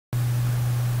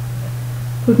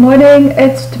Good morning,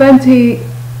 it's 20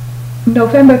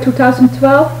 November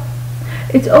 2012.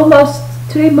 It's almost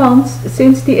 3 months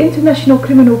since the International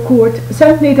Criminal Court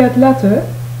sent me that letter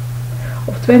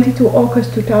of 22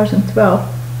 August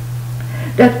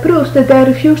 2012 that proves that they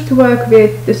refuse to work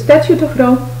with the Statute of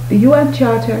Rome, the UN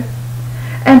Charter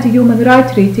and the Human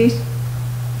Rights Treaties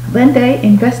when they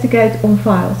investigate on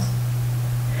files.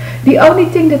 The only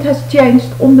thing that has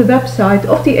changed on the website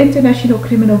of the International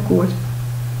Criminal Court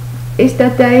is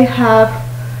that they have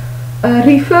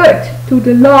referred to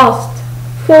the last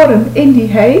forum in The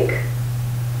Hague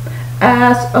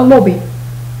as a lobby.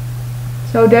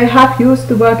 So they have used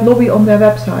the word lobby on their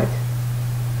website.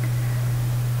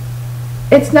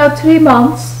 It's now 3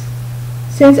 months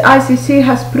since ICC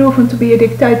has proven to be a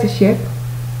dictatorship,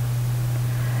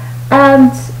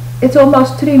 and it's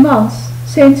almost 3 months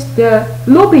since the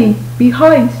lobby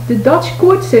behind the Dutch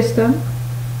court system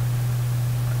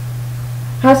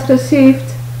has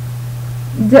received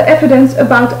the evidence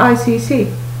about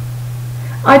ICC.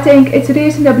 I think it's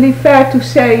reasonably fair to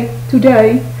say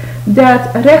today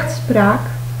that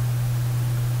Rechtspraak,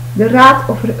 the Raad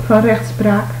van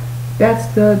Rechtspraak,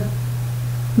 that's the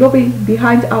lobby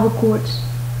behind our courts,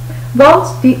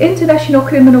 wants the International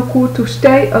Criminal Court to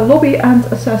stay a lobby and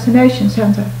assassination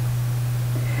center.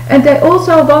 And they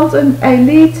also want an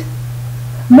elite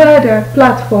murder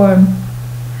platform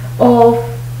of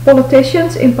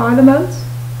politicians in parliament,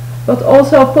 but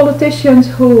also politicians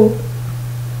who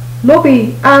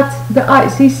lobby at the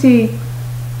ICC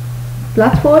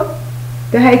platform,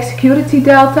 the Hague Security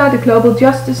Delta, the Global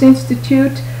Justice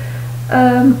Institute,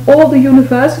 all the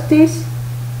universities,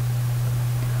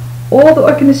 all the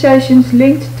organizations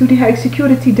linked to the Hague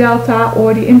Security Delta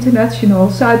or the International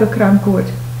Cybercrime Court.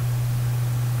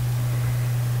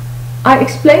 I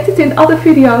explained it in other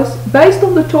videos. Based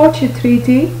on the torture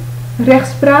treaty,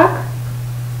 Rechtspraak,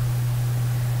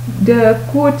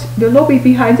 the lobby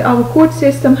behind our court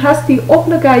system, has the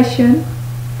obligation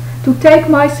to take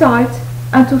my side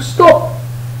and to stop,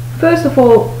 first of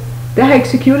all, the Hague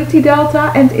Security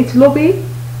Delta and its lobby,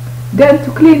 then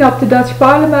to clean up the Dutch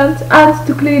Parliament and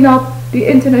to clean up the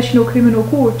International Criminal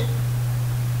Court.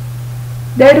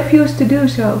 They refuse to do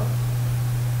so.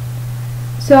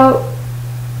 So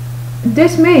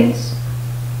this means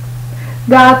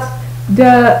that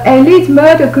the elite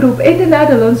murder group in the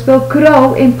Netherlands will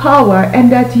grow in power, and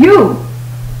that you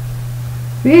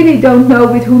really don't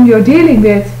know with whom you're dealing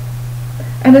with,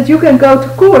 and that you can go to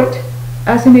court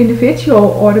as an individual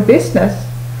or a business,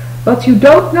 but you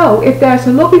don't know if there's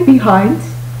a lobby behind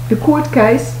the court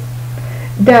case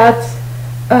that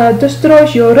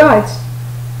destroys your rights,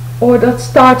 or that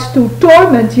starts to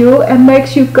torment you and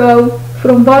makes you go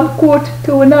from one court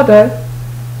to another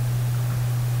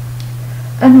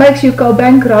and makes you go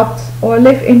bankrupt or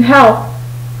live in hell.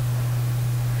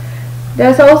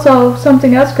 There's also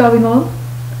something else going on.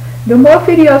 The more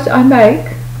videos I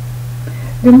make,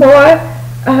 the more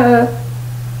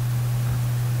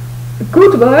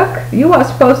good work, you are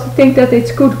supposed to think that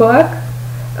it's good work,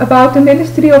 about the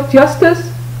Ministry of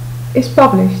Justice is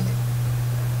published.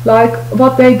 Like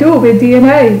what they do with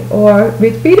DNA or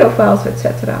with pedophiles,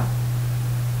 etc.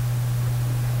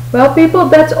 Well, people,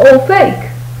 that's all fake.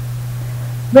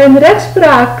 When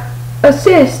Rechtspraak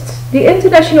assists the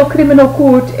International Criminal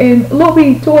Court in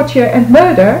lobby, torture and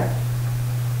murder,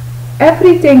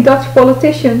 everything Dutch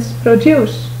politicians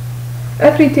produce,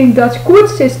 everything Dutch court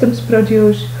systems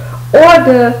produce, or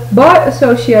the Bar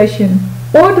Association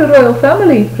or the royal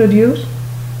family produce,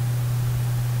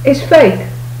 is fake.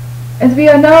 And we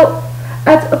are now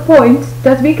at a point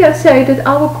that we can say that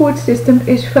our court system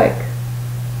is fake.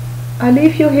 I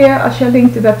leave you here. I shall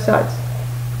link the website.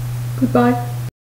 Goodbye.